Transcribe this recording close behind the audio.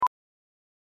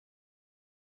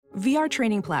VR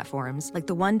training platforms, like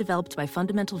the one developed by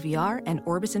Fundamental VR and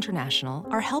Orbis International,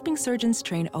 are helping surgeons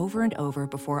train over and over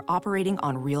before operating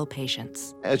on real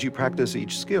patients. As you practice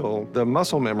each skill, the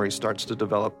muscle memory starts to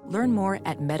develop. Learn more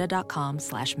at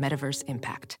meta.com/metaverse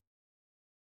impact.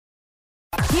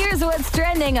 Here's what's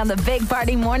trending on the Big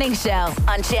Party Morning Show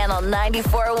on Channel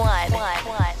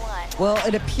 94.1. Well,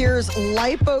 it appears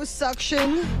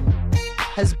liposuction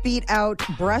has beat out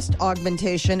breast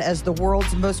augmentation as the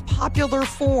world's most popular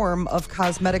form of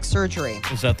cosmetic surgery.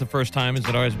 Is that the first time? Has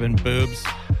it always been boobs?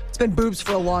 It's been boobs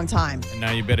for a long time. And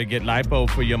now you better get lipo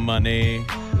for your money.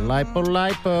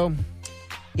 Lipo.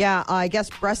 Yeah, I guess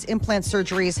breast implant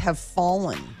surgeries have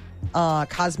fallen.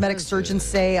 Cosmetic surgeons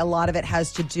say a lot of it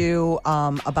has to do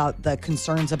about the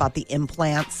concerns about the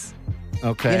implants.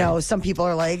 Okay. You know, some people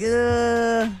are like,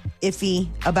 iffy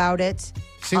about it.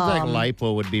 Seems like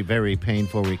lipo would be very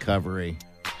painful recovery.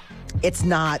 It's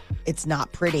not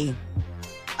pretty.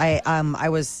 I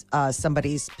was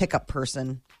somebody's pickup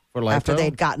person For lipo? after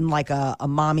they'd gotten like a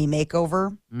mommy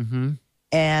makeover. Mm-hmm.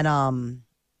 And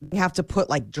you have to put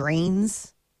like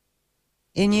drains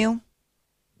in you.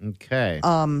 Okay.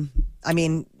 I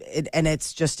mean,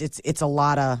 it's a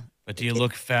lot of. But do you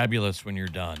look fabulous when you're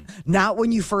done? Not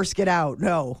when you first get out.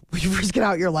 No, when you first get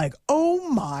out, you're like, oh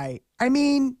my. I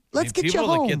mean, let's get you home.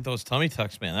 People that get those tummy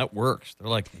tucks, man, that works. They're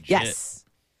like legit. Yes.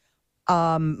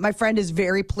 My friend is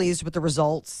very pleased with the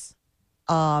results.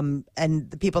 And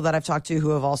the people that I've talked to who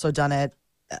have also done it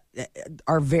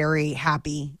are very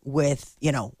happy with,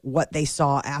 what they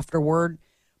saw afterward.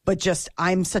 But just,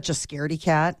 I'm such a scaredy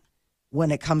cat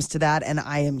when it comes to that. And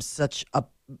I am such a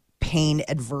pain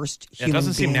adverse human It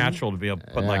doesn't being. seem natural to be able to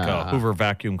put like a Hoover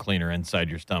vacuum cleaner inside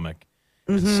your stomach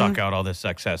and suck out all this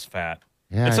excess fat.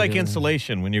 Yeah, it's I like do.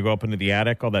 insulation when you go up into the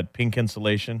attic, all that pink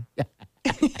insulation.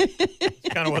 It's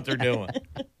kind of what they're doing.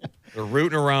 They're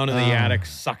rooting around in the attic,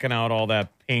 sucking out all that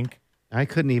pink. I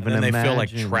couldn't even And then imagine. they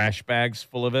fill like trash bags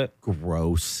full of it.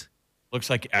 Gross. Looks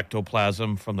like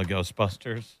ectoplasm from the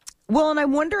Ghostbusters. Well, and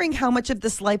I'm wondering how much of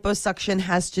this liposuction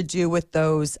has to do with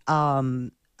those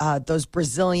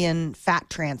Brazilian fat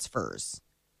transfers.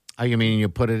 Oh, you mean you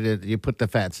put the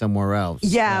fat somewhere else?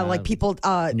 Yeah, like people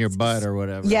in your butt or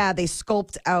whatever. Yeah, they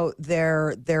sculpt out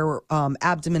their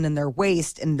abdomen and their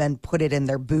waist and then put it in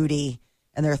their booty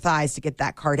and their thighs to get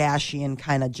that Kardashian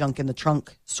kind of junk in the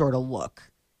trunk sort of look.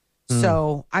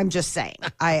 So I'm just saying,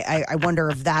 I wonder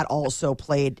if that also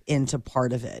played into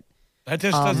part of it. That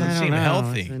just doesn't I don't seem know.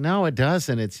 healthy. No, it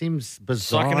doesn't. It seems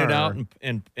bizarre. Sucking it out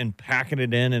and packing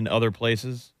it in other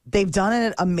places. They've done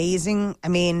it amazing. I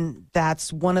mean,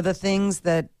 that's one of the things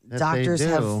that That doctors they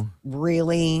have do.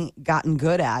 really gotten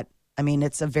good at. I mean,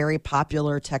 it's a very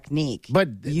popular technique. But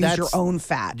use that's- your own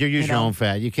fat. You use your know? own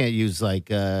fat. You can't use like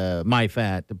my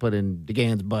fat to put in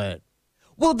DeGan's butt.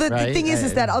 Well, the Right? thing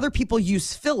is that other people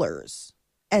use fillers.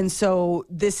 And so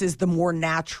this is the more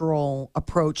natural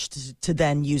approach to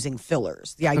then using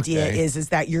fillers. The idea Okay. is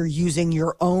that you're using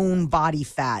your own body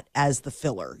fat as the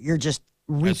filler. You're just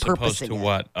As opposed repurposing to it.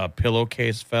 what?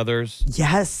 Pillowcase feathers,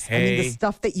 Yes. I mean, the Hay.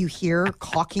 stuff that you hear,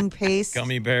 caulking paste.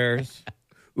 gummy bears,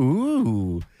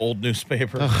 Ooh. old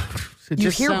newspaper. It You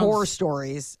just hear sounds- horror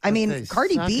stories. I But mean, they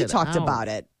Cardi suck B it talked out. about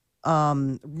it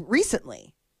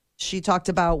recently. She talked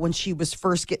about when she was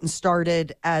first getting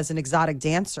started as an exotic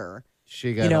dancer.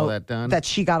 She got all that done. That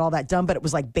she got all that done, but it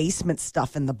was like basement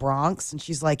stuff in the Bronx. And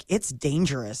she's like, it's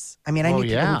dangerous. I mean, I Oh, knew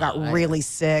people yeah. who got really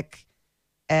sick.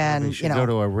 And, You should go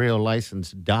to a real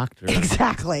licensed doctor.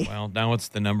 exactly. Well, now it's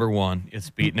the number one. It's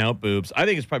beating out boobs. I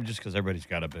think it's probably just because everybody's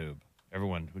got a boob.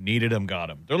 Everyone who needed them got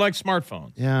them. They're like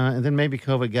smartphones. Yeah, and then maybe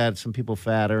COVID got some people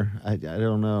fatter. I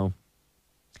don't know.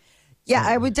 Yeah,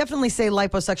 I would definitely say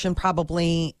liposuction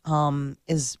probably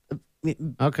is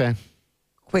Okay.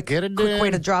 quick Get it way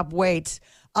in. to drop weight.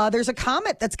 There's a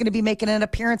comet that's going to be making an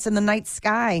appearance in the night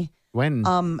sky. When? It's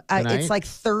Tonight? like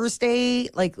Thursday,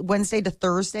 like Wednesday to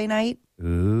Thursday night.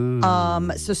 Ooh.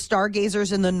 So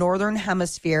stargazers in the northern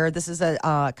hemisphere. This is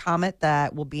a comet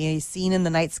that will be seen in the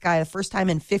night sky the first time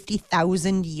in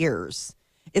 50,000 years.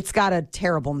 It's got a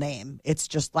terrible name. It's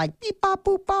just like beep bop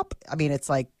boop bop. I mean, it's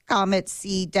like Comet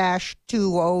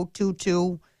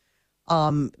C-2022.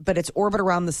 But its orbit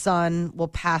around the sun will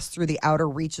pass through the outer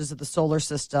reaches of the solar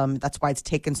system. That's why it's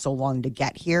taken so long to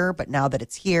get here. But now that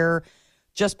it's here,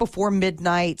 just before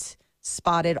midnight,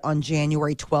 spotted on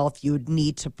January 12th, you would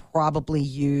need to probably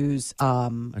use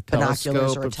binoculars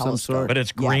telescope or a of some telescope. sort? But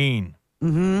it's Yeah. green.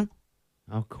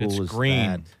 How cool It's is green.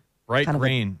 that? Bright Kind of a-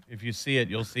 green. If you see it,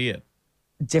 you'll see it.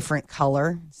 Different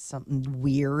color, something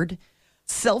weird.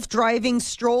 Self-driving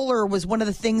stroller was one of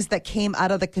the things that came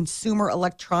out of the Consumer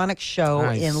Electronics Show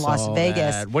in Las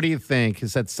Vegas. That. What do you think?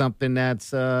 Is that something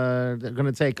that's going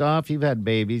to take off? You've had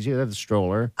babies. You had a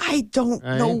stroller. I don't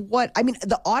know what. I mean,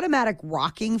 the automatic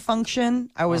rocking function,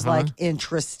 I was like,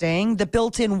 interesting. The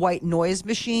built-in white noise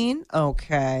machine,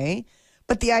 okay.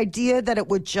 But the idea that it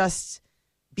would just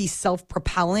be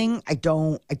self-propelling, I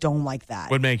don't like that.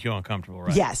 Would make you uncomfortable,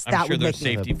 right? Yes, I'm that sure would there's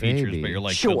make me safety features, but you're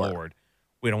like, Sure. good Lord,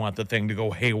 we don't want the thing to go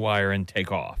haywire and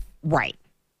take off. Right.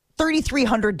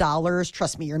 $3,300.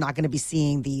 Trust me, you're not going to be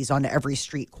seeing these on every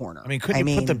street corner. I mean, couldn't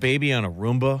you put the baby on a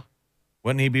Roomba?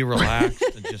 Wouldn't he be relaxed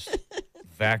and just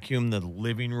vacuum the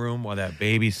living room while that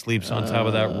baby sleeps on top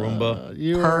of that Roomba?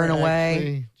 You Purring are away.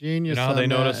 actually genius. You know how they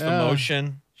notice the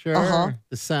motion? Sure.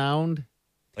 The sound.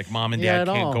 Like mom and Yeah, dad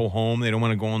at can't all. go home. They don't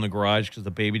want to go in the garage because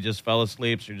the baby just fell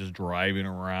asleep. So you're just driving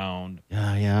around.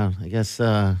 Yeah. I guess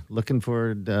looking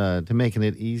forward to making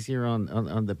it easier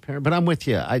on the parent. But I'm with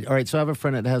you. All right, so I have a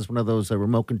friend that has one of those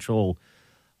remote control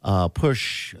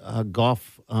push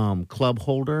golf club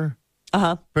holder.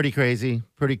 Pretty crazy,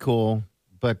 pretty cool.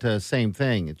 But same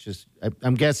thing. It's just,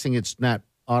 I'm guessing it's not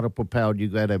auto-propelled. You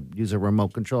got to use a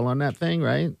remote control on that thing,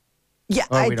 right? Yeah,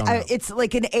 Oh, we don't know. it's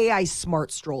like an AI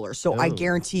smart stroller. So I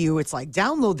guarantee you it's like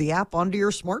download the app onto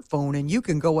your smartphone and you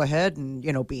can go ahead and,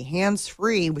 be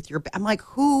hands-free with your... I'm like,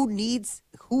 who's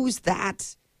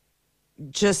that?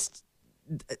 Just,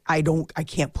 I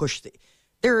can't push the...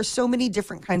 There are so many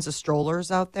different kinds of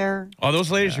strollers out there. Oh, those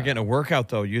ladies are getting a workout,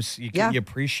 though. You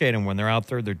appreciate them when they're out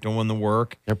there. They're doing the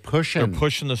work. They're pushing. They're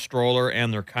pushing the stroller,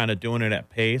 and they're kind of doing it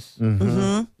at pace.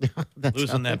 Losing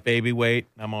that baby weight.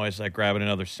 I'm always like grabbing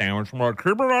another sandwich. I'm like,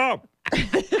 keep it up.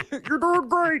 You're doing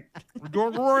great. You're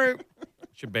doing great.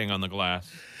 Should bang on the glass.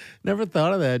 Never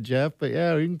thought of that, Jeff. But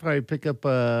yeah, you can probably pick up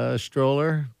a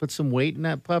stroller, put some weight in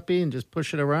that puppy, and just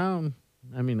push it around.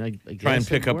 I mean, I guess Try and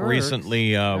pick it up works.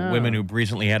 recently women who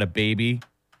recently had a baby.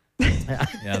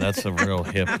 Yeah, that's a real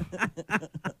hip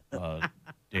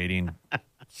dating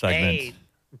segment. Hey,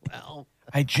 well,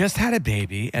 I just had a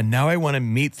baby, and now I want to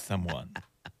meet someone.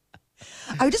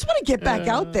 I just want to get back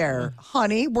out there,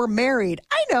 honey. We're married.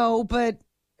 I know, but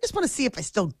I just want to see if I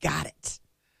still got it.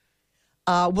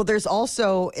 Well, there's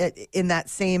also, in that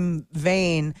same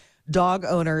vein, dog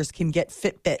owners can get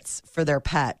Fitbits for their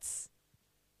pets.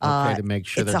 okay, to make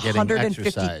sure it's they're getting $150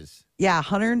 exercise. Yeah,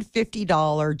 $150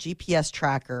 GPS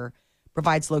tracker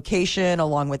provides location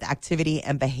along with activity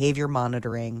and behavior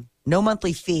monitoring. No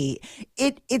monthly fee.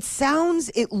 It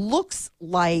looks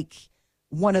like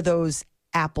one of those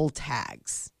Apple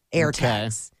tags,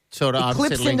 AirTags. So It obviously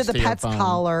clips into links the to your pet's phone.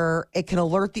 collar. It can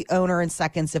alert the owner in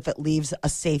seconds if it leaves a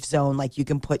safe zone, like you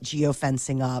can put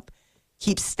geofencing up.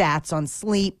 Keeps stats on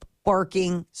sleep,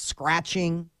 barking,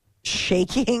 scratching,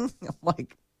 shaking. I'm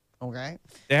like, okay.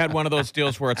 They had one of those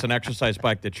deals where it's an exercise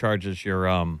bike that charges your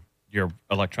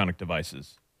electronic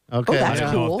devices. Okay, that's I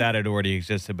don't know cool. if that had already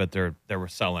existed, but they were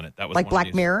selling it. That was Like one of Black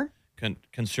these Mirror?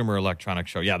 Consumer Electronics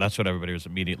Show. Yeah, that's what everybody was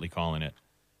immediately calling it.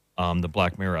 The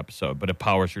Black Mirror episode, but it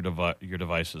powers your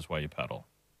devices while you pedal.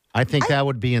 I think that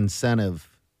would be incentive,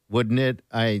 wouldn't it?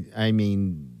 I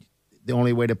mean, the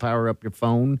only way to power up your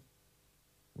phone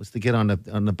was to get on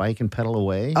the bike and pedal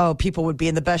away. Oh, people would be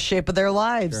in the best shape of their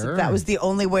lives Sure. if that was the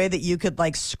only way that you could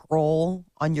like scroll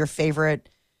on your favorite,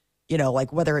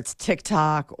 like whether it's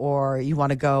TikTok or you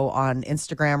want to go on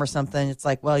Instagram or something. It's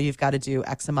like, well, you've got to do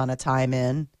X amount of time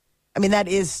in. I mean, that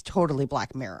is totally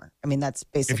Black Mirror. I mean, that's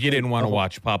basically If you didn't want the to whole-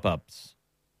 watch pop-ups,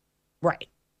 right?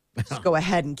 Just go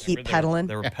ahead and keep pedaling.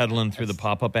 They were pedaling through the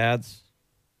pop-up ads.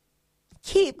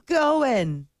 Keep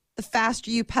going. The faster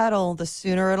you pedal, the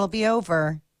sooner it'll be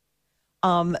over.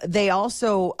 They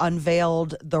also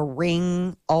unveiled the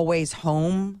Ring Always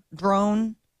Home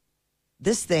drone.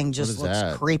 This thing just is looks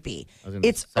that? creepy. It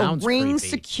It's a sounds Ring creepy.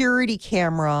 security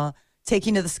camera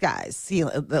taking to the skies,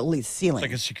 at least It's ceiling.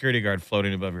 like a security guard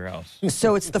floating above your house.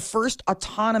 So it's the first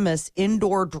autonomous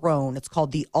indoor drone. It's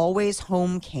called the Always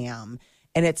Home Cam.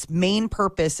 And its main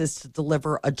purpose is to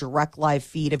deliver a direct live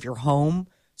feed of your home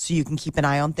so you can keep an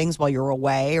eye on things while you're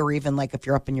away, or even like if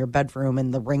you're up in your bedroom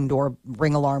and the ring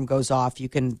alarm goes off, you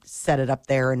can set it up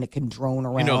there and it can drone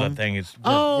around. You know that thing is.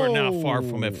 We're not far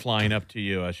from it flying up to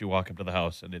you as you walk up to the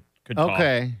house, and it could talk.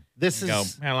 Okay, this You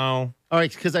is go, hello. all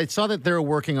right because I saw that they were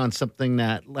working on something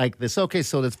that like this. Okay,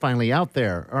 so it's finally out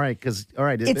there. All right, It's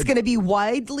going to be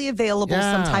widely available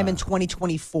Yeah. sometime in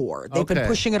 2024. They've been Okay.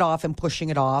 pushing it off and pushing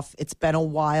it off. It's been a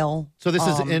while. So this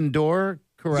is indoor,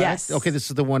 correct? yes. Okay, this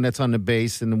is the one that's on the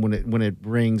base, and then when it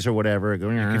rings or whatever,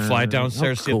 you You could fly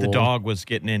downstairs, see if the dog was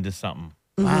getting into something.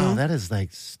 Wow, that is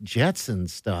like Jetson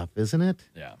stuff, isn't it?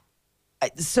 Yeah.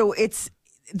 So it's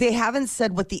they haven't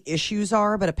said what the issues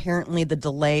are, but apparently the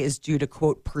delay is due to,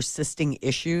 quote, persisting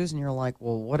issues. And you're like,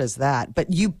 well, what is that?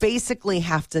 But you basically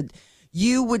have to,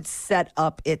 you would set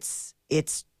up its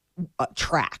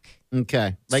track.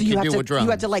 Okay. Like So you have do to, with drones.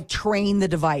 You have to like train the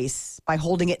device by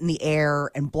holding it in the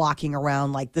air and blocking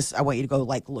around like this. I want you to go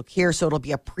like, look here. So it'll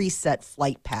be a preset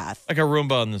flight path. Like a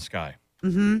Roomba in the sky.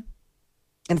 And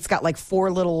it's got like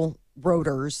 4 little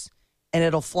rotors, and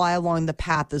it'll fly along the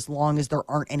path as long as there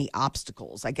aren't any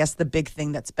obstacles. I guess the big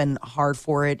thing that's been hard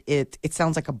for it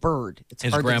sounds like a bird. It's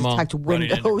Is hard grandma to detect running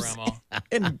into windows grandma?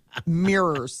 and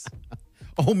mirrors.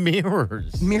 Oh,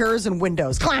 mirrors. Mirrors and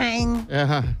windows. Clang!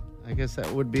 Yeah, I guess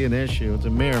that would be an issue. It's a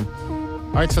mirror.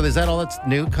 All right, so is that all that's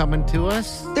new coming to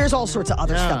us? There's all sorts of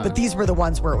other Yeah. stuff, but these were the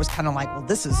ones where it was kind of like, well,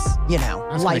 this is, That's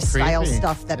kinda lifestyle creepy.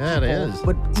 stuff that Yeah, it is.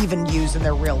 people would even use in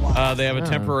their real life. They have a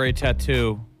temporary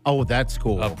tattoo, Oh, that's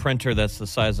cool. a printer that's the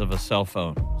size of a cell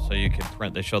phone. So you can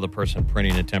print, they show the person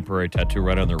printing a temporary tattoo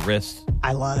right on their wrist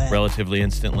I love it. relatively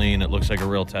instantly, and it looks like a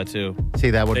real tattoo. See,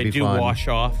 that would They be do fun. wash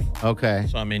off. Okay.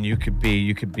 So I mean, you could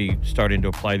be starting to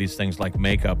apply these things like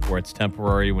makeup, where it's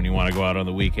temporary. When you want to go out on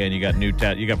the weekend, you got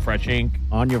you got fresh ink.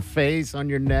 On your face, on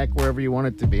your neck, wherever you want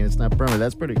it to be. It's not permanent.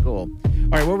 That's pretty cool. All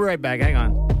right, we'll be right back. Hang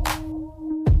on.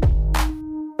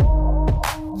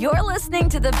 You're listening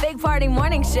to the Big Party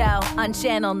Morning Show on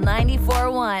Channel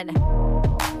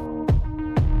 94.1.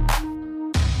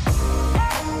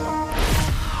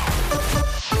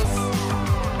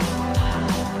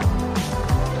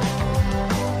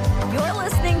 You're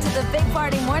listening to the Big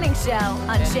Party Morning Show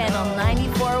on Channel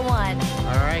 94.1.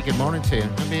 All right, good morning to you.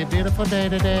 It's going to be a beautiful day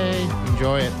today.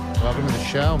 Enjoy it. Welcome to the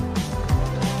show.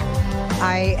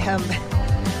 I am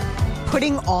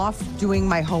putting off doing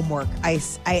my homework. I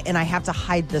have to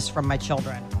hide this from my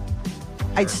children.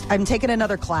 I'm taking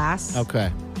another class.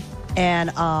 Okay. And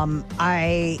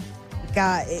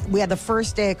we had the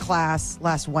first day of class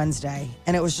last Wednesday,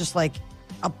 and it was just like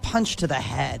a punch to the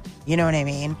head. You know what I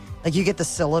mean? Like you get the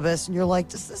syllabus, and you're like,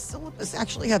 does this syllabus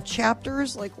actually have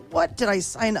chapters? Like, what did I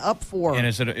sign up for? And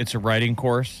it's a writing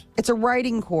course. It's a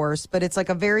writing course, but it's like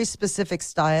a very specific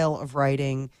style of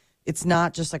writing. It's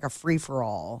not just like a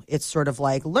free-for-all. It's sort of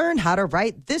like, learn how to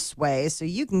write this way so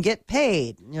you can get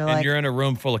paid. And you're And like, you're in a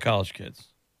room full of college kids.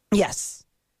 yes.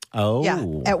 Oh. Yeah.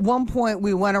 At one point,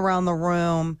 we went around the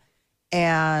room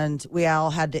and we all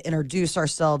had to introduce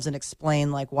ourselves and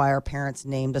explain like why our parents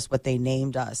named us what they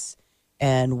named us.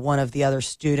 And one of the other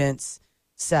students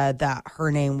said that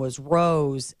her name was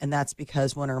Rose, and that's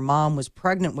because when her mom was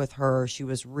pregnant with her, she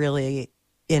was really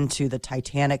into the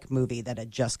Titanic movie that had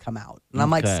just come out. And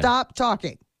I'm like, Okay. stop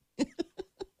talking.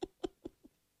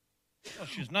 Well,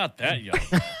 she's not that young.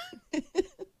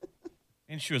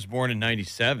 And she was born in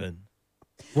 97.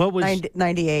 What was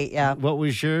 98, yeah. what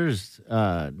was yours?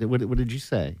 What did you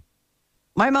say?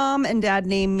 My mom and dad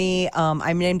named me,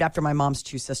 I'm named after my mom's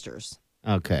 2 sisters.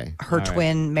 Okay. Her All right.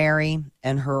 twin Mary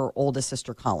and her oldest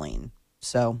sister Colleen.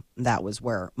 So that was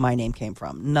where my name came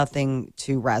from. Nothing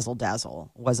too razzle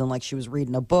dazzle. It wasn't like she was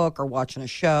reading a book or watching a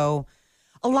show.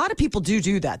 A lot of people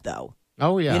do that though.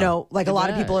 Oh, yeah. You know, like a Look lot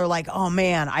at of people that. are like, oh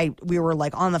man, we were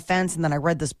like on the fence, and then I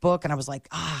read this book and I was like,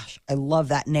 gosh, I love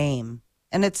that name.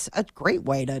 And it's a great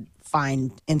way to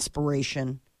find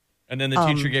inspiration. And then the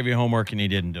teacher gave you homework and you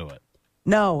didn't do it.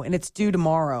 No, and it's due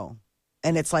tomorrow.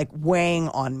 And it's like weighing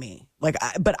on me. But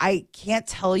I can't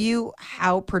tell you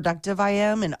how productive I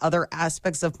am in other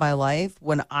aspects of my life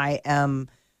when I am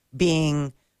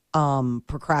being when I'm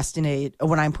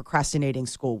procrastinating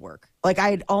schoolwork. Like I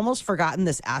had almost forgotten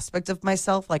this aspect of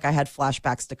myself. Like I had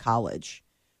flashbacks to college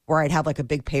where I'd have like a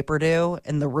big paper due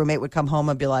and the roommate would come home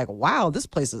and be like, wow, this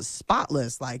place is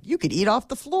spotless. Like you could eat off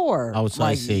the floor. Oh, so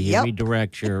I like, see. You yep.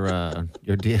 redirect your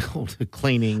deal to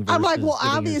cleaning. I'm like, versus well, getting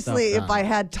your obviously, stuff if done. I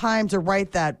had time to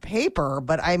write that paper,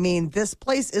 but I mean, this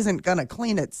place isn't going to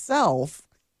clean itself.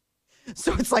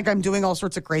 So it's like I'm doing all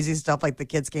sorts of crazy stuff. Like the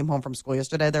kids came home from school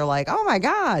yesterday. They're like, oh my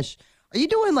gosh, are you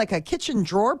doing like a kitchen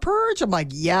drawer purge? I'm like,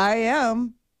 yeah, I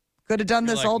am. Could have done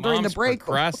You're this like, all during the "Mom's break.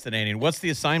 procrastinating. What's the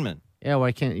assignment? Yeah,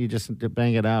 why can't you just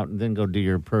bang it out and then go do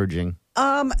your purging?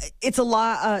 It's a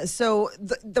lot. So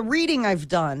the reading I've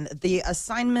done, the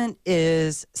assignment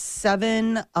is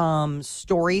 7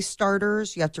 story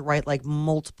starters. You have to write like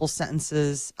multiple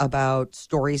sentences about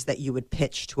stories that you would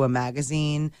pitch to a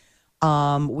magazine.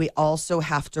 We also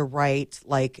have to write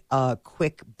like a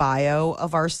quick bio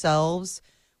of ourselves.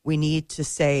 We need to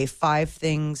say 5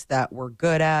 things that we're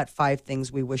good at, 5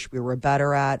 things we wish we were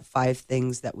better at, 5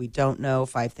 things that we don't know,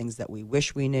 5 things that we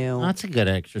wish we knew. That's a good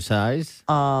exercise.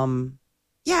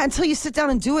 Yeah, until you sit down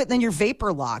and do it, then you're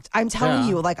vapor locked. I'm telling Yeah.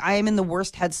 you, like I am in the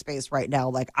worst headspace right now.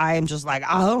 Like I am just like,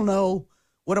 I don't know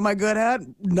What am I good at?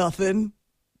 Nothing.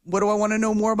 What do I want to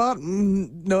know more about?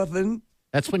 Nothing.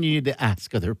 That's when you need to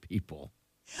ask other people.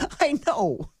 I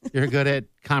know. You're good at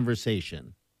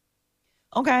conversation.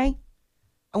 Okay.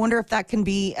 I wonder if that can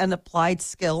be an applied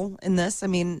skill in this. I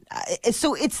mean,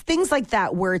 so it's things like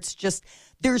that where it's just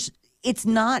it's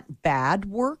not bad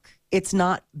work. It's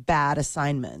not bad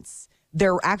assignments.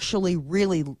 They're actually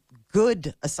really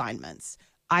good assignments.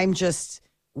 I'm just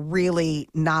really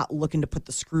not looking to put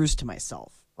the screws to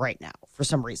myself right now for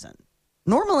some reason.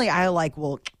 Normally I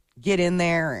will get in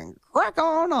there and crack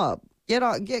on up, get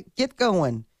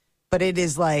going. But it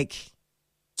is like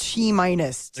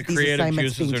T-minus. The creative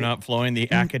juices are not flowing.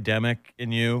 The academic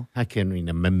in you. I can't even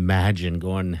imagine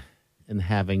going and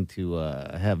having to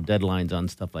have deadlines on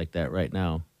stuff like that right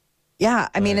now. Yeah,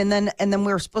 I mean, and then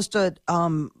we were supposed to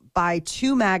buy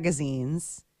 2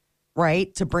 magazines,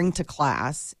 right, to bring to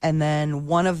class, and then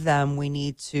one of them we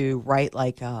need to write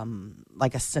like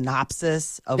a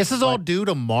synopsis of. This is all due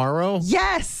tomorrow.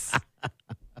 Yes.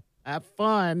 Have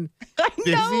fun. I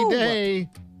know. Busy day.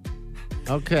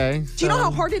 Okay. Do you know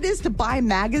how hard it is to buy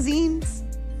magazines?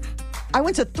 I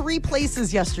went to 3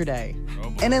 places yesterday,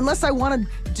 and unless I want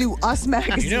to do Us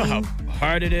magazine, you know how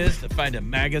hard it is to find a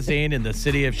magazine in the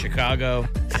city of Chicago.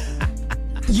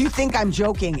 You think I'm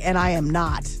joking, and I am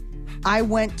not. I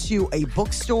went to a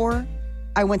bookstore.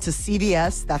 I went to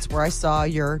CVS. That's where I saw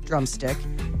your drumstick.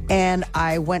 And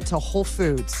I went to Whole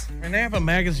Foods. And they have a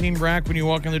magazine rack when you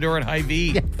walk in the door at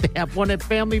Hy-Vee. Yeah, they have one at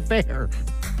Family Fair.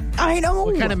 I know.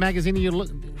 What kind of magazine are you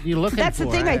looking That's for?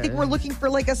 The thing. I think we're looking for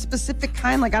like a specific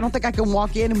kind. Like, I don't think I can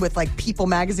walk in with like People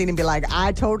magazine and be like,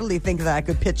 I totally think that I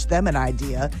could pitch them an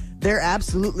idea. They're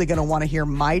absolutely going to want to hear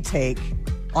my take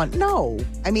on. No.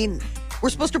 I mean, we're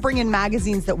supposed to bring in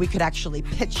magazines that we could actually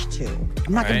pitch to.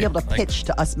 I'm not going to be able to pitch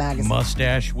to Us magazine.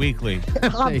 Mustache Weekly.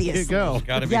 Obviously. There you go. There's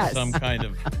got to be some kind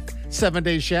of 7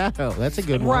 Day Shadow. That's a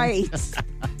good one. Right.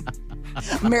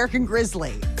 American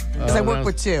Grizzly. Because I work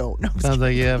with 2. No, Sounds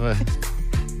like you have a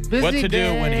busy what to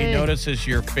day. do when he notices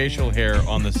your facial hair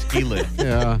on the ski lift.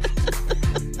 Yeah.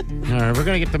 All right, we're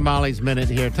going to get to Molly's Minute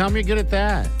here. Tell me you're good at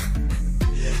that.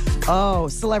 Oh,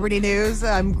 celebrity news.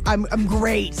 I'm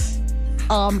great.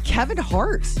 Kevin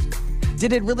Hart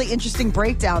did a really interesting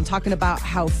breakdown talking about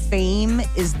how fame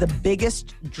is the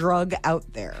biggest drug out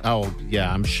there. Oh,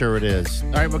 yeah, I'm sure it is.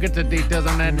 All right, we'll get to details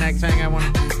on that next. Hang on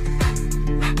one.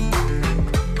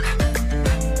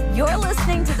 You're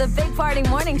listening to the Big Party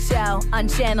Morning Show on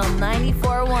Channel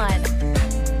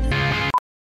 94.1.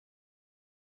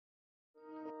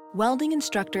 Welding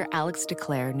instructor Alex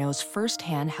DeClaire knows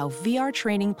firsthand how VR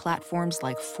training platforms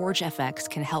like ForgeFX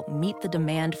can help meet the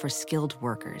demand for skilled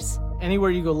workers.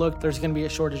 Anywhere you go look, there's going to be a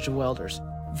shortage of welders.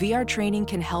 VR training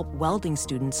can help welding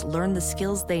students learn the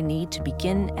skills they need to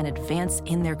begin and advance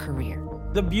in their career.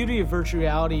 The beauty of virtual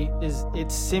reality is it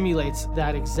simulates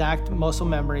that exact muscle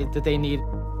memory that they need.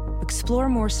 Explore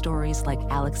more stories like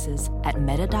Alex's at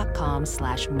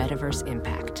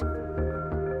meta.com/metaverseimpact.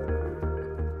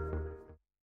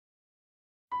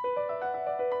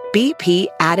 BP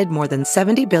added more than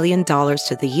 $70 billion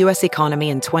to the U.S. economy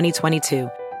in 2022.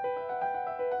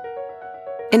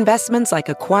 Investments like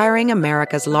acquiring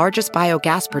America's largest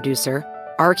biogas producer,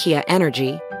 Archaea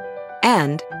Energy,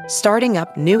 and starting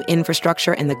up new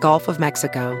infrastructure in the Gulf of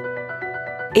Mexico.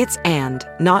 It's and,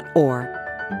 not or.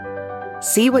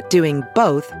 See what doing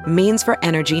both means for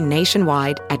energy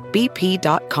nationwide at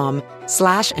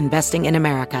bp.com/investing in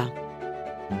America.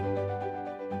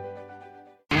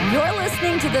 You're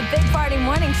listening to the Big Party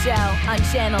Morning Show on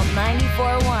Channel 94.1. All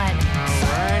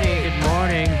righty, good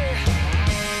morning.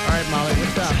 All right, Molly,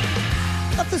 what's up?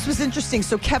 I thought this was interesting.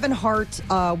 So Kevin Hart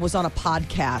was on a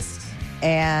podcast,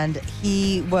 and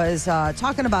he was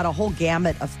talking about a whole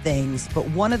gamut of things. But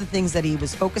one of the things that he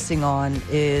was focusing on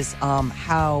is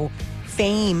how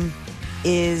fame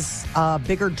is a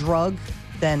bigger drug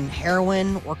than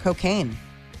heroin or cocaine.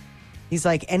 He's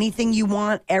like, anything you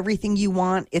want, everything you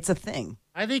want, it's a thing.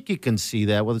 I think you can see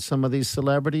that with some of these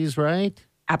celebrities, right?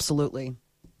 Absolutely.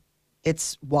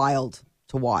 It's wild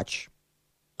to watch.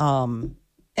 And,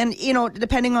 you know,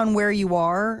 depending on where you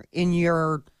are in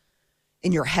your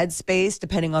headspace,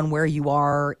 depending on where you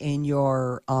are in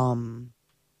your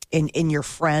in your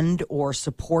friend or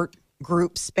support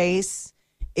group space,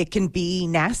 it can be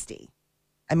nasty.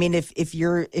 I mean, if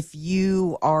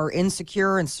you are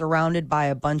insecure and surrounded by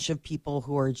a bunch of people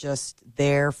who are just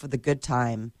there for the good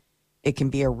time, it can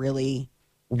be a really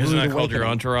Isn't that rude called your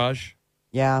awakening. entourage?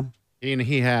 Yeah. And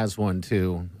he has one,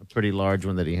 too, a pretty large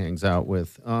one that he hangs out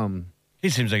with. He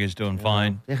seems like he's doing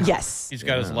fine. Yes. He's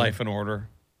got his life in order.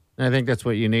 I think that's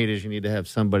what you need is you need to have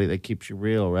somebody that keeps you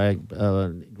real, right?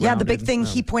 Yeah, the big thing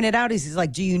he pointed out is he's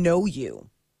like, do you know you?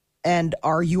 And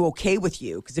are you okay with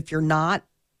you? Because if you're not,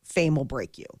 fame will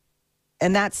break you.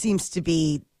 And that seems to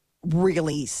be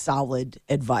really solid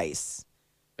advice.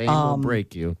 Fame will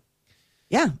break you.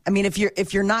 Yeah. I mean, if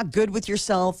you're not good with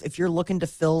yourself, if you're looking to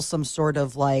fill some sort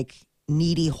of like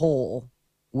needy hole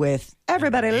with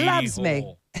everybody loves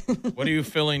me. What are you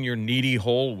filling your needy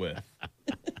hole with?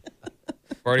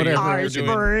 Party Whatever. you're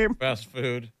doing fast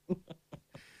food.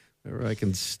 Whatever I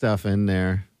can stuff in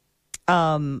there.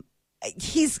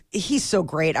 He's so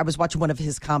great. I was watching one of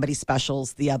his comedy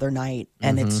specials the other night,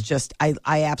 and it's just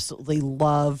I absolutely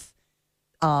love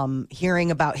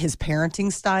hearing about his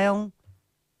parenting style.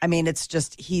 I mean, it's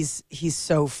just he's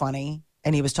so funny,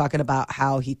 and he was talking about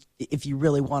how if you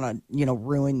really want to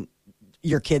ruin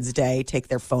your kid's day, take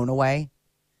their phone away,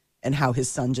 and how his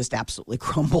son just absolutely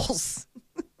crumbles.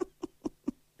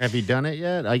 Have you done it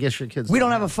yet? I guess your kids. We don't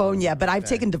have a phone yet, but I've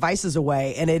taken devices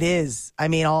away, and it is. I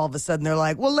mean, all of a sudden they're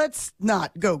like, "Well, let's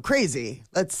not go crazy.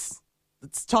 Let's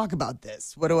talk about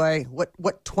this.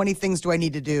 What 20 things do I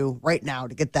need to do right now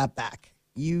to get that back?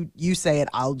 You say it,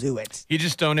 I'll do it." He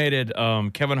just donated.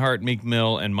 Kevin Hart, Meek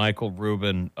Mill, and Michael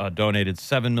Rubin donated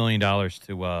 $7 million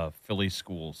to Philly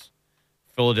schools,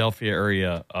 Philadelphia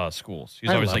area schools.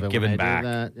 He's always like giving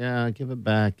back. Yeah, give it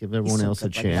back. Give everyone else a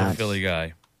chance. Philly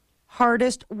guy.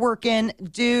 Hardest working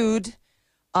dude.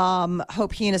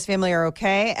 Hope he and his family are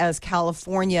okay. As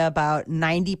California, about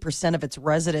 90% of its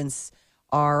residents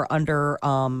are under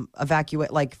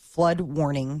flood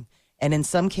warning, and in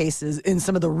some cases, in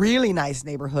some of the really nice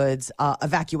neighborhoods,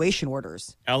 evacuation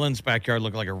orders. Ellen's backyard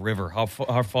looked like a river. How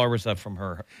far was that from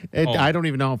her home? I don't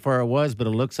even know how far it was, but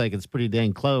it looks like it's pretty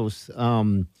dang close.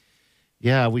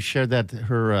 Yeah, we shared that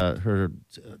the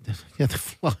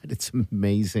flood. It's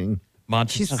amazing.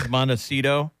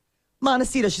 Montecito.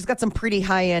 Montecito. She's got some pretty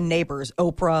high-end neighbors.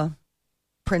 Oprah,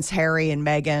 Prince Harry and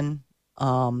Meghan,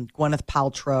 Gwyneth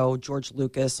Paltrow, George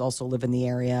Lucas also live in the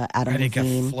area. Adam They got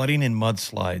Levine. flooding and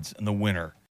mudslides in the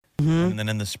winter. And then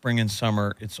in the spring and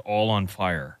summer, it's all on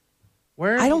fire.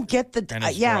 Where? I don't get the... And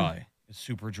it's dry. It's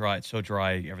super dry. It's so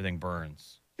dry, everything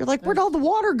burns. You're like, where'd all the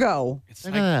water go? It's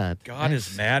Look like at that. God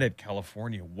is mad at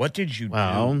California. What did you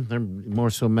Well, do? they're more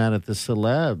so mad at the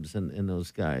celebs and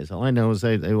those guys. All I know is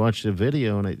I watched the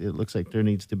video, and it looks like there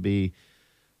needs to be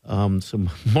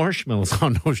some marshmallows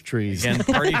on those trees. Again,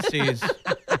 Party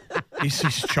he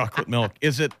sees chocolate milk.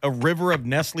 Is it a river of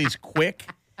Nestle's Quick?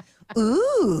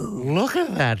 Ooh, Look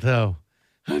at that, though.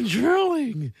 I'm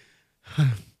drooling.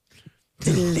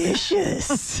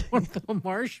 delicious. What the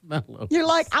marshmallow? You're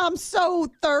like, I'm so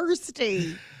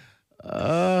thirsty.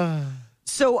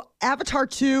 So Avatar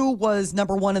 2 was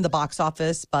number 1 in the box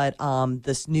office, but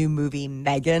this new movie,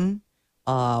 Megan,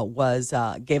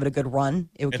 gave it a good run.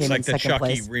 It It's came like in the second Chucky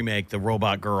place. remake, the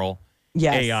robot girl.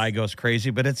 Yes. AI goes crazy,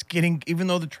 but it's getting, even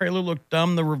though the trailer looked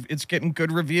dumb, it's getting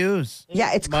good reviews.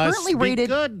 Yeah, it's Must currently be rated.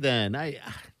 good then.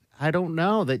 I don't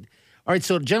know that. All right,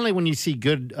 so generally when you see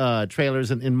good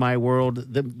trailers in my world,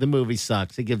 the movie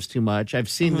sucks. It gives too much. I've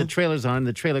seen the trailers on,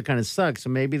 the trailer kind of sucks, so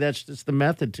maybe that's just the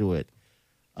method to it.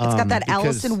 It's got that because-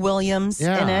 Allison Williams in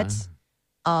Yeah. it.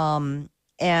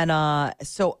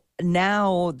 So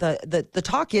now the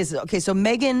talk is, okay, so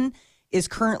Megan is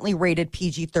currently rated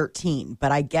PG-13,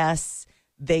 but I guess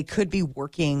they could be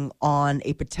working on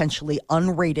a potentially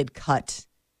unrated cut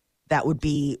that would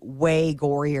be way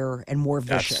gorier and more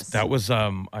vicious. That was I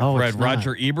Oh, read it's not.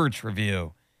 Roger Ebert's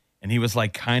review, and he was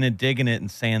like kind of digging it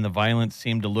and saying the violence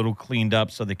seemed a little cleaned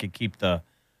up so they could keep the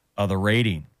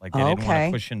rating. Like they didn't want Okay.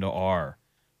 to push into R,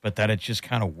 but that it just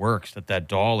kind of works. That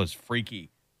doll is freaky.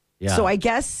 Yeah. So I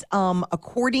guess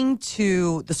according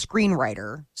to the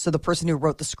screenwriter, so the person who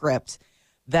wrote the script,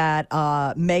 that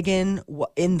Megan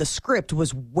in the script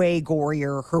was way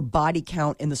gorier. Her body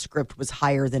count in the script was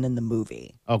higher than in the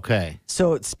movie. Okay.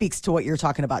 So it speaks to what you're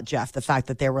talking about, Jeff, the fact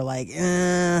that they were like,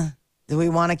 do we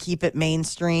want to keep it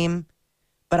mainstream?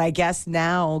 But I guess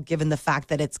now, given the fact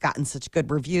that it's gotten such good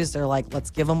reviews, they're like,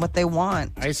 let's give them what they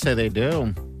want. I say they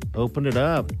do. Open it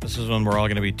up. This is when we're all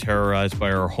going to be terrorized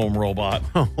by our home robot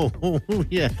Oh,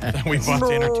 yeah. that we bought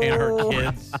to entertain our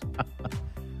kids.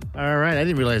 All right. I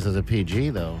didn't realize it was a PG,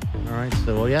 though. All right.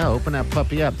 So, well, yeah, open that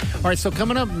puppy up. All right. So,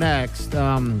 coming up next,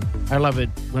 I love it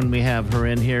when we have her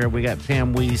in here. We got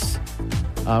Pam Weiss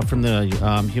from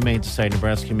the Humane Society,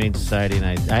 Nebraska Humane Society. And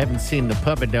I haven't seen the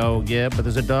puppy dog yet, but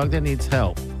there's a dog that needs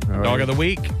help. All right? Dog of the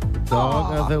week.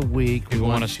 Dog of the week. We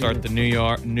want to start the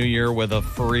new year with a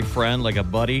furry friend, like a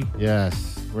buddy.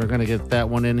 Yes. We're going to get that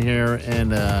one in here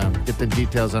and get the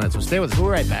details on it. So stay with us. We'll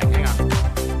be right back. Hang on.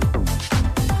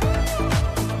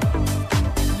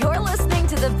 You're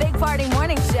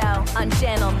on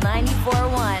Channel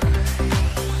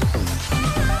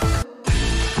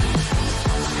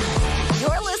 94.1.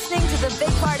 You're listening to the Big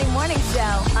Party Morning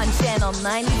Show on Channel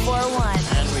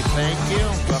 94.1. And we thank you.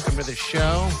 Welcome to the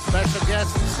show. Special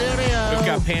guest in studio. We've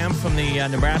got Pam from the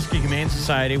Nebraska Humane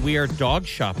Society. We are dog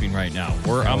shopping right now.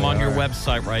 I'm on your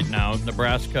website right now,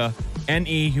 Nebraska,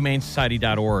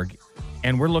 nehumanesociety.org.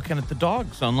 And we're looking at the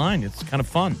dogs online. It's kind of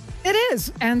fun. It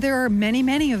is. And there are many,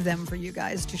 many of them for you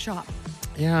guys to shop.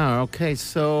 Yeah, okay.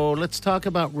 So let's talk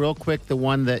about real quick the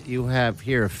one that you have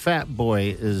here. Fat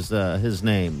Boy is his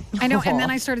name. I know. And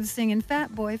then I started singing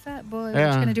Fat Boy, Fat Boy. Yeah,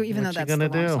 What you going to do, even though what you that's the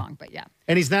gonna wrong do? song. But yeah.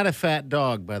 And he's not a fat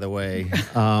dog, by the way.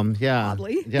 Yeah.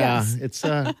 Oddly, Yeah. yes. It's,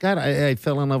 God, I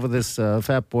fell in love with this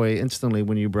Fat Boy instantly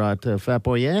when you brought Fat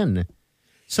Boy in.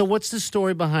 So what's the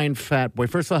story behind Fat Boy?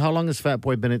 First of all, how long has Fat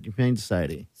Boy been at Humane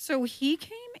Society? So he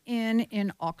came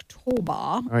in October.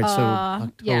 All right, so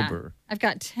October. Yeah, I've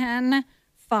got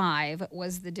 10/5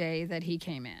 was the day that he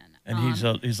came in. And he's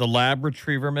a Lab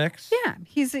Retriever mix? Yeah,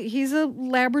 he's a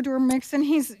Labrador mix, and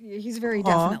he's very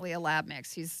definitely a lab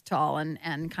mix. He's tall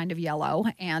and kind of yellow,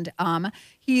 and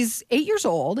he's 8 years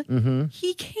old. Mm-hmm.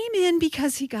 He came in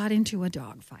because he got into a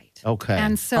dog fight. Okay.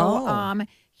 And so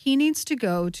he needs to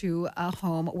go to a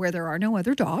home where there are no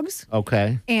other dogs.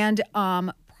 Okay. And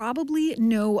probably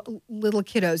no little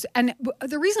kiddos. And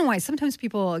the reason why sometimes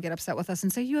people get upset with us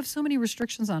and say, you have so many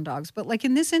restrictions on dogs. But like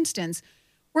in this instance,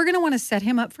 we're going to want to set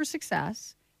him up for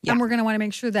success. Yeah. And we're going to want to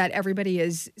make sure that everybody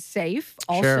is safe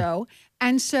also. Sure.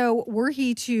 And so were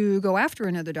he to go after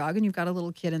another dog and you've got a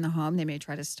little kid in the home, they may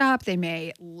try to stop. They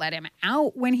may let him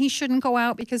out when he shouldn't go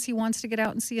out because he wants to get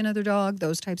out and see another dog,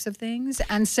 those types of things.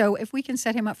 And so if we can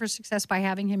set him up for success by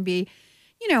having him be,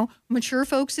 mature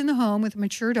folks in the home with a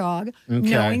mature dog,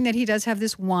 knowing that he does have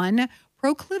this one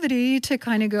proclivity to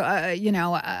kind of go,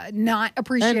 not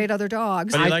appreciate other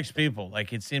dogs. But he likes people.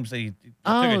 Like, it seems that he took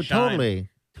Oh, a shine. totally.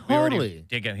 We already Totally.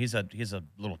 dig in. He's a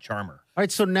little charmer. All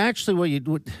right, so naturally,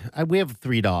 we have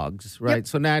 3 dogs, right? Yep.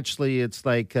 So naturally, it's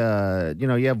like, you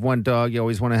have one dog. You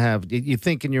always want to have. You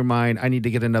think in your mind, I need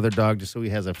to get another dog just so he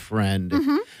has a friend.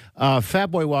 Mm-hmm. Fat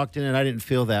Boy walked in, and I didn't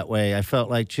feel that way. I felt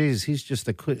like, geez, he's just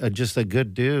a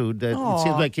good dude. It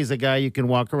seems like he's a guy you can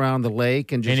walk around the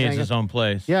lake and just. He needs hang his out. own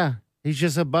place. Yeah, he's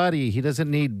just a buddy. He doesn't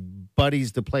need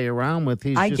buddies to play around with.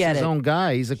 He's just his own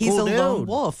guy. He's a cool dude. He's a lone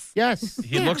wolf. Yes,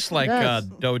 He looks like Yes.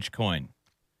 Dogecoin.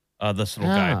 This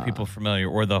little guy, people familiar,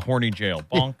 or the horny jail.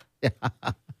 Bonk.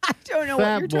 I don't know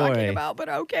Fat what you're talking Boy. about, but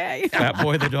okay. Fat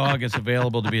Boy the dog is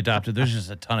available to be adopted. There's just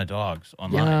a ton of dogs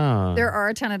online. Yeah. There are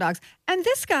a ton of dogs. And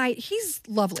this guy, he's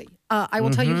lovely. I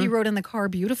will tell you, he rode in the car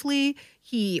beautifully.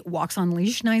 He walks on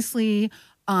leash nicely.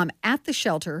 At the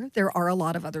shelter, there are a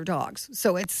lot of other dogs.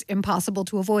 So it's impossible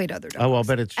to avoid other dogs. Oh, I'll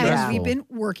bet it's And stressful. we've been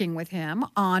working with him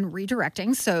on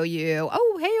redirecting. So hey,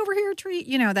 over here, treat,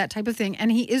 that type of thing.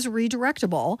 And he is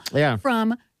redirectable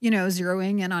from,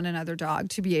 zeroing in on another dog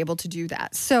to be able to do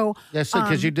that. So,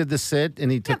 because you did the sit and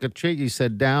he took a treat. You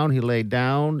said down, he laid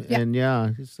down, and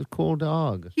he's a cool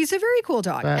dog. He's a very cool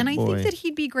dog. Fat and I boy. think that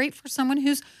he'd be great for someone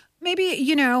who's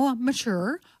maybe,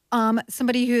 mature,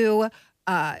 somebody who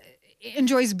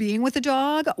enjoys being with a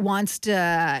dog, wants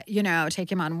to,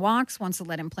 take him on walks, wants to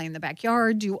let him play in the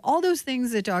backyard, do all those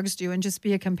things that dogs do and just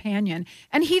be a companion.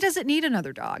 And he doesn't need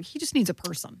another dog. He just needs a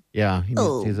person. Yeah, he's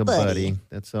a buddy.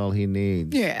 That's all he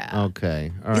needs. Yeah.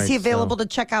 Okay. All right. Is he available to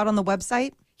check out on the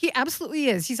website? He absolutely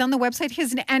is. He's on the website.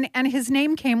 And his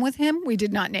name came with him. We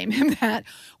did not name him that,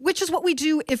 which is what we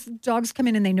do if dogs come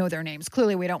in and they know their names.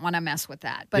 Clearly, we don't want to mess with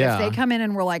that. But if they come in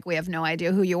and we're like, we have no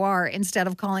idea who you are, instead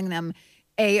of calling them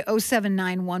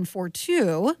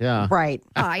A079142. Yeah. Right.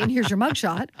 Hi, and here's your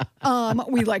mugshot.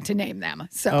 We like to name them.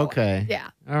 So Okay. yeah.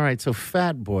 All right. So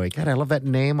Fat Boy. God, I love that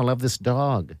name. I love this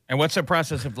dog. And what's the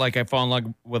process if, like, I fall in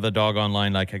love with a dog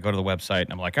online? Like, I go to the website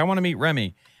and I'm like, I want to meet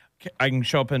Remy. I can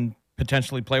show up and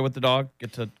potentially play with the dog.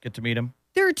 Get to meet him.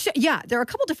 There are a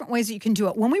couple different ways that you can do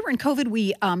it. When we were in COVID,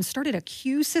 we started a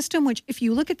queue system, which if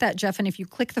you look at that, Jeff, and if you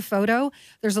click the photo,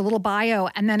 there's a little bio,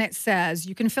 and then it says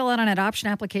you can fill out an adoption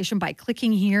application by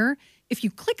clicking here. If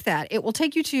you click that, it will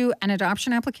take you to an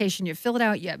adoption application. You fill it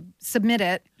out, you submit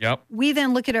it. Yep. We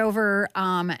then look it over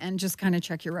and just kind of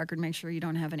check your record, make sure you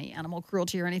don't have any animal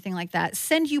cruelty or anything like that.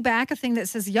 Send you back a thing that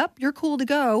says, yep, you're cool to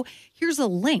go. Here's a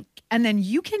link. And then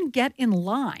you can get in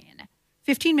line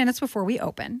 15 minutes before we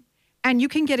open. And you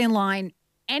can get in line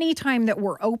anytime that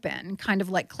we're open, kind of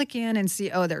like click in and see,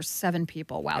 there's 7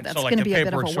 people. Wow, that's going to be a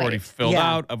bit of a the paperwork's already wait. filled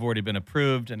out. I've already been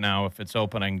approved. And now if it's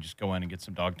open, I can just go in and get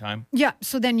some dog time. Yeah,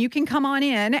 so then you can come on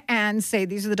in and say,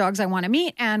 these are the dogs I want to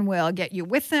meet, and we'll get you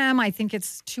with them. I think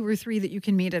it's 2 or 3 that you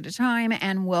can meet at a time,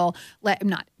 and we'll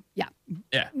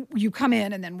Yeah. You come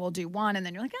in and then we'll do one, and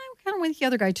then you're like, I'm kind of with the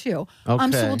other guy too.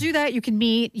 Okay. So we'll do that. You can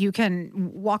meet, you can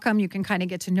walk them, you can kind of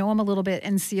get to know them a little bit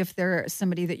and see if they're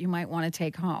somebody that you might want to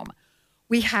take home.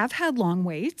 We have had long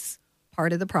waits.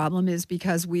 Part of the problem is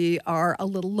because we are a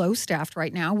little low staffed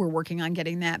right now. We're working on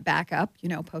getting that back up,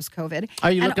 post COVID.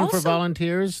 Are you looking for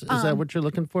volunteers? Is that what you're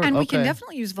looking for? And we can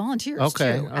definitely use volunteers too.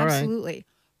 All right. Absolutely.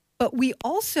 But we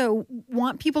also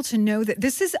want people to know that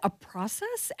this is a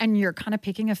process and you're kind of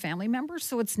picking a family member.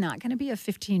 So it's not going to be a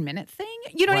 15-minute thing.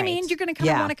 You know what I mean? You're going to kind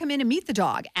of want to come in and meet the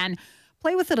dog and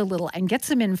play with it a little and get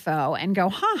some info and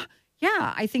go,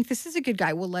 yeah, I think this is a good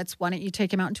guy. Well, why don't you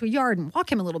take him out into a yard and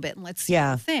walk him a little bit and let's see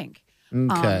what you think.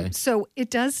 Okay. So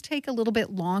it does take a little bit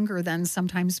longer than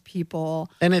sometimes people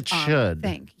and it should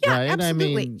think. Yeah, right?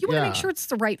 absolutely. I mean, you want to make sure it's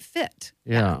the right fit.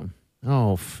 Yeah.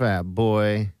 Oh, fat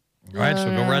boy. All right,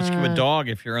 so go rescue a dog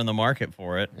if you're in the market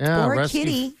for it. Yeah, Or a rescue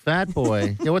kitty. Fat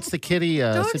boy. Yeah, what's the kitty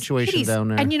situation kitties. down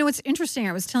there? And it's interesting.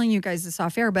 I was telling you guys this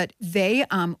off air, but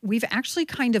we've actually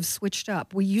kind of switched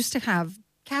up. We used to have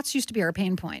cats used to be our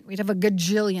pain point. We'd have a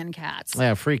gajillion cats.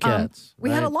 Yeah, free cats. We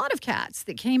had a lot of cats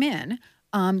that came in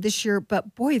this year,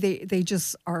 but boy, they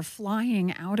just are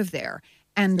flying out of there.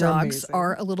 And They're dogs amazing.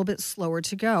 are a little bit slower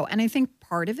to go. And I think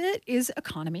part of it is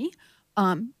economy.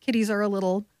 Kitties are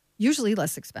usually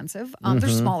less expensive. They're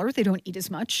smaller. They don't eat as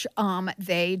much.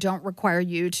 They don't require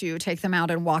you to take them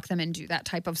out and walk them and do that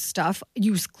type of stuff.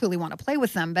 You clearly want to play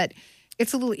with them, but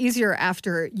it's a little easier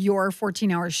after your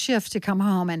 14-hour shift to come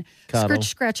home and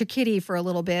scratch a kitty for a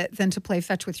little bit than to play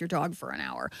fetch with your dog for an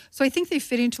hour. So I think they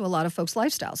fit into a lot of folks'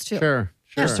 lifestyles too. Sure.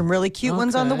 There's some really cute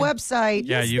ones on the website.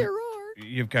 Yeah, Yes, there are.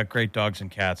 you've got great dogs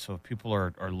and cats. So if people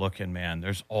are looking, man,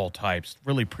 there's all types.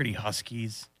 Really pretty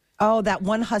huskies. Oh, that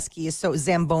one husky is so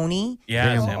Zamboni.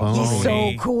 Yeah, Zamboni. He's so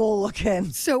Zamboni. cool looking.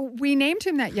 So we named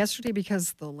him that yesterday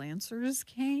because the Lancers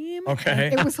came. Okay.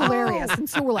 It was hilarious. And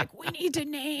so we're like, we need to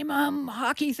name him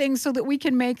hockey things so that we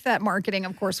can make that marketing,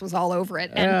 of course, was all over it.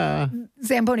 And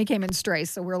Zamboni came in stray.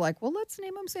 So we're like, well, let's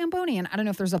name him Zamboni. And I don't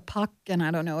know if there's a puck and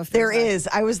I don't know if There is.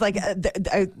 I was like,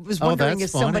 I was wondering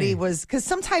that's if somebody funny. was, because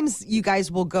sometimes you guys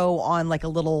will go on like a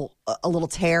little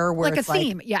tear where Like a it's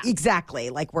theme, yeah. exactly,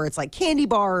 like where it's like candy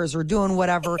bars or doing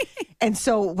whatever. And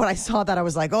so when I saw that, I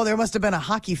was like, oh, there must have been a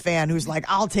hockey fan who's like,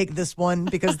 I'll take this one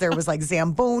because there was like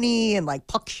Zamboni and like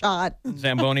puck shot.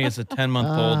 Zamboni is a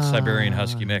 10-month-old Siberian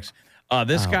Husky mix.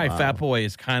 This guy, Fat Boy,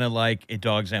 is kind of like a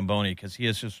dog Zamboni because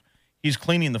he's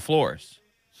cleaning the floors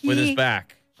with his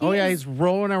back. Oh, yeah, he's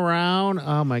rolling around.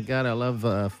 Oh, my God, I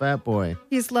love Fat Boy.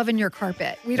 He's loving your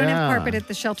carpet. We don't have Yeah. carpet at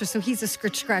the shelter, so he's a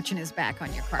scratching his back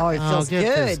on your carpet. Oh, it feels get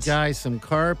this good. guy some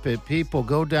carpet. People,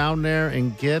 go down there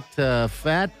and get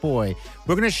Fat Boy.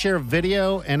 We're going to share a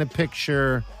video and a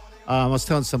picture. I was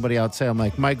telling somebody outside, I'm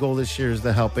like, my goal this year is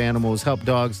to help animals, help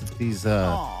dogs at these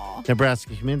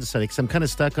Nebraska Humane Society. Because I'm kind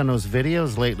of stuck on those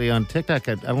videos lately on TikTok.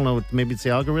 I don't know, maybe it's the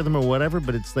algorithm or whatever,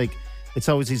 but it's like, it's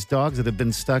always these dogs that have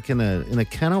been stuck in a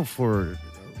kennel for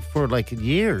like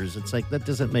years. It's like, that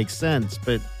doesn't make sense.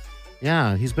 But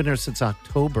yeah, he's been there since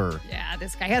October. Yeah,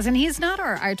 this guy has. And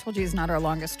I told you he's not our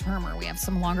longest termer. We have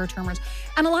some longer termers.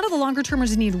 And a lot of the longer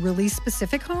termers need really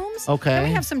specific homes. Okay. Then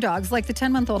we have some dogs, like the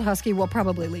 10-month-old Husky will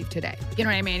probably leave today. You know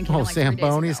what I mean? Came Oh, like 3 days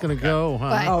Zamboni's ago. going to go, huh?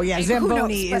 But, Oh, yeah, who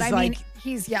Zamboni knows? But is I mean, like-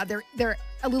 they're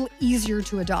a little easier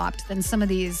to adopt than some of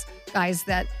these guys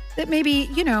that maybe,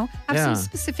 have Yeah. some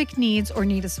specific needs or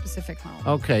need a specific home.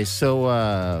 Okay,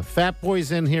 so Fat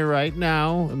Boy's in here right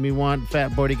now, and we want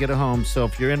Fat Boy to get a home. So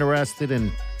if you're interested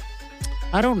in,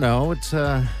 I don't know, it's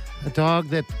a dog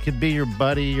that could be your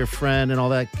buddy, your friend, and all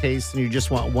that case, and you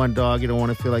just want one dog, you don't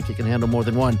want to feel like you can handle more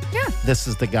than one. Yeah. This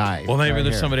is the guy. Well, maybe right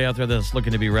there's here. somebody out there that's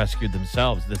looking to be rescued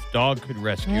themselves. This dog could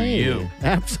rescue Hey, you.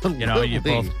 Absolutely. You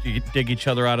both you dig each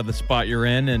other out of the spot you're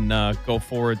in and go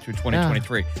forward through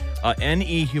 2023.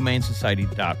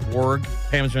 NEHumanesociety.org.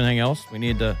 Pam, is there anything else we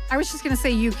need to? I was just going to say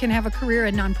you can have a career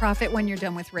in nonprofit when you're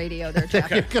done with radio there,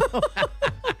 Jeff.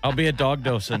 I'll be a dog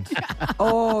docent.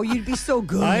 Oh, you'd be so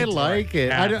good. I like it.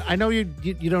 Yeah. I know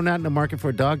you're not in the market for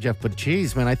a dog, Jeff, but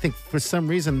geez, man, I think for some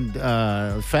reason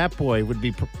Fat Boy would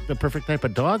be the perfect type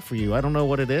of dog for you. I don't know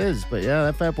what it is, but yeah,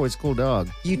 that Fat Boy's a cool dog.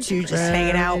 You two just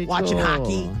hanging out, Very watching cool.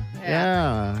 hockey.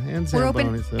 Yeah, and We're Zamboni,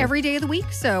 open so. every day of the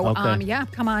week. So, Okay.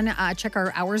 come on, check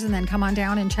our hours and then come on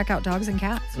down and check out dogs and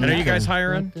cats. And are you guys Okay.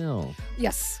 hiring? Good deal.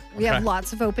 Yes, we have Okay.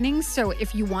 lots of openings. So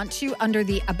if you want to, under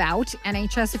the About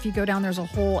NHS, if you go down, there's a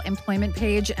whole employment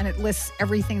page and it lists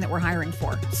everything that we're hiring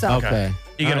for. So Okay.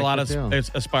 You get All a lot right, of good deal.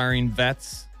 aspiring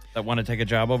vets. that want to take a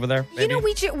job over there? You know,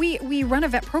 we run a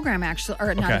vet program, actually,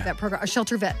 or not a Okay. vet program, a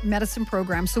shelter vet medicine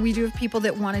program. So we do have people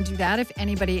that want to do that. If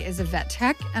anybody is a vet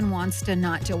tech and wants to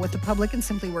not deal with the public and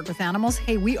simply work with animals,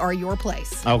 hey, we are your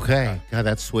place. Okay. God,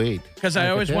 that's sweet. Because I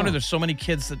always Yeah. wonder, there's so many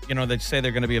kids that, they say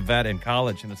they're going to be a vet in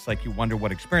college, and it's like you wonder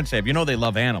what experience they have. They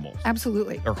love animals.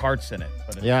 Absolutely. Their heart's in it.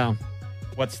 But Yeah.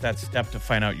 what's that step to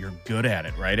find out you're good at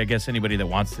it, right? I guess anybody that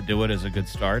wants to do it is a good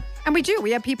start. And we do.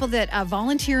 We have people that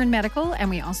volunteer in medical, and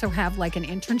we also have like an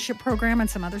internship program and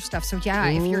some other stuff. So, yeah,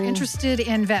 if you're interested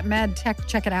in vet med tech,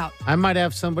 check it out. I might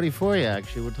have somebody for you,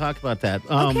 actually. We'll talk about that.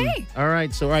 Okay. All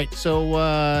right. So,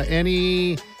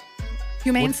 any...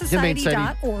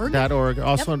 HumaneSociety.org. .org.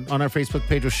 Also on our Facebook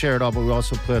page, we'll share it all, but we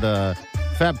also put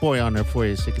Fat Boy on there for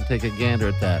you so you can take a gander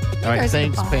at that. All right. guys are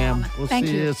the Thanks, Pam. bomb. We'll Thank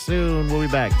see you. you soon. We'll be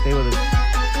back. Stay with us.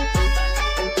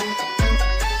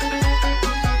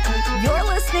 You're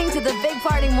listening to the Big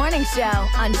Party Morning Show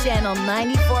on Channel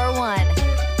 94.1.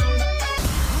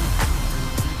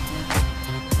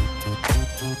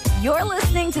 You're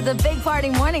listening to the Big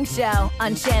Party Morning Show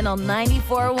on Channel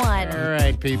 94.1. All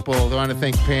right, people. I want to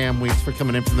thank Pam Weeks for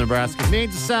coming in from the Nebraska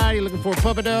Humane Society. Looking for a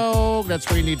puppy dog. That's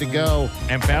where you need to go.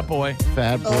 And Fat Boy.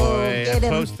 Fat Boy. get I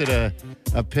him. posted a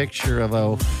picture of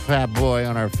a Fat Boy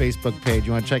on our Facebook page.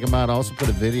 You want to check him out? I also put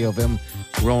a video of him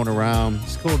rolling around.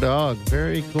 It's a cool dog.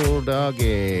 Very cool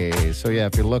doggy. So, yeah,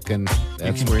 if you're looking,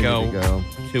 that's you where can you need to go.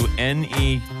 to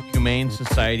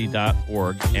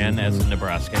nehumanesociety.org, N as in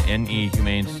Nebraska,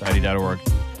 nehumanesociety.org.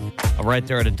 Right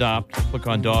there at Adopt, click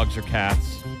on dogs or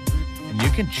cats, and you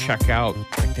can check out,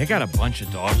 they got a bunch of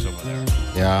dogs over there.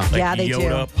 Yeah. Yeah, they do.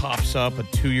 Yoda pops up, a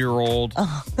 2-year-old,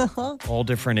 all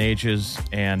different ages,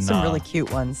 and Some really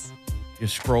cute ones. you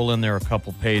scroll in there a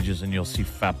couple pages and you'll see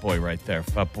Fat Boy right there.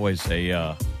 Fat Boy's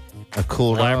a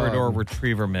cool Labrador dog.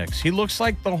 Retriever mix. He looks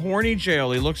like the Horny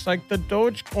Jail. He looks like the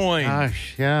Dogecoin.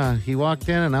 Gosh, yeah. He walked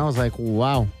in and I was like,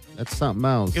 wow, that's something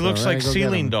else. He looks All right, like go get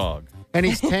Ceiling him. Dog. And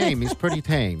he's tame. He's pretty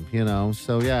tame,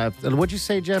 So, yeah. What'd you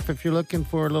say, Jeff? If you're looking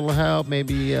for a little help,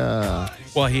 maybe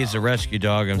Well, he's a rescue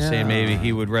dog. I'm saying maybe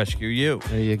he would rescue you.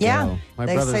 there you Yeah. go. My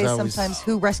They brother's say always, sometimes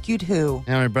who rescued who.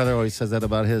 Yeah, my brother always says that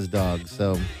about his dog.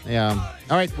 So, yeah.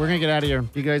 All right, we're going to get out of here.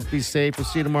 You guys be safe. We'll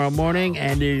see you tomorrow morning.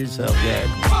 And do yourself good.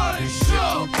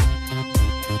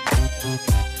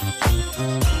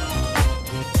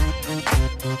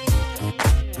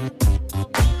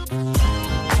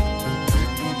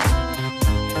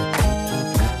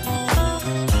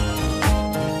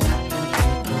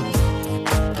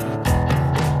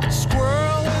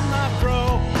 Squirrel in my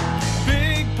fro,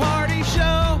 big party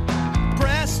show.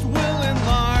 Breast will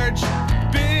enlarge,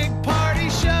 big party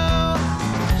show.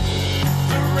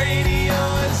 The radio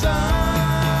is on.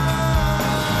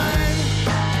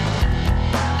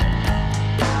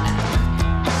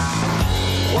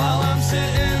 While I'm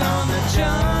sitting on the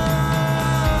john.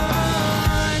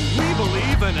 We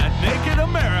believe in a naked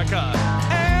America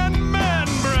and man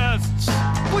breasts.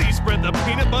 Please spread the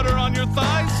peanut butter on your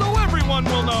thighs so everyone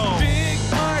will know. Big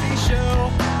party show.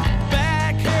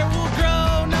 Back hair will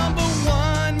grow. Number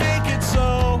one, make it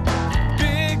so.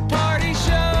 Big party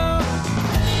show.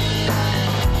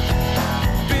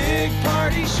 Big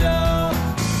party show.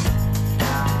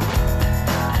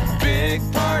 Big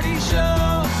party show.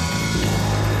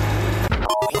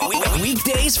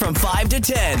 Weekdays from 5 to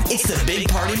 10. It's the Big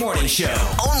Party Morning Show.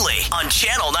 Only on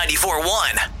Channel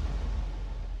 94.1.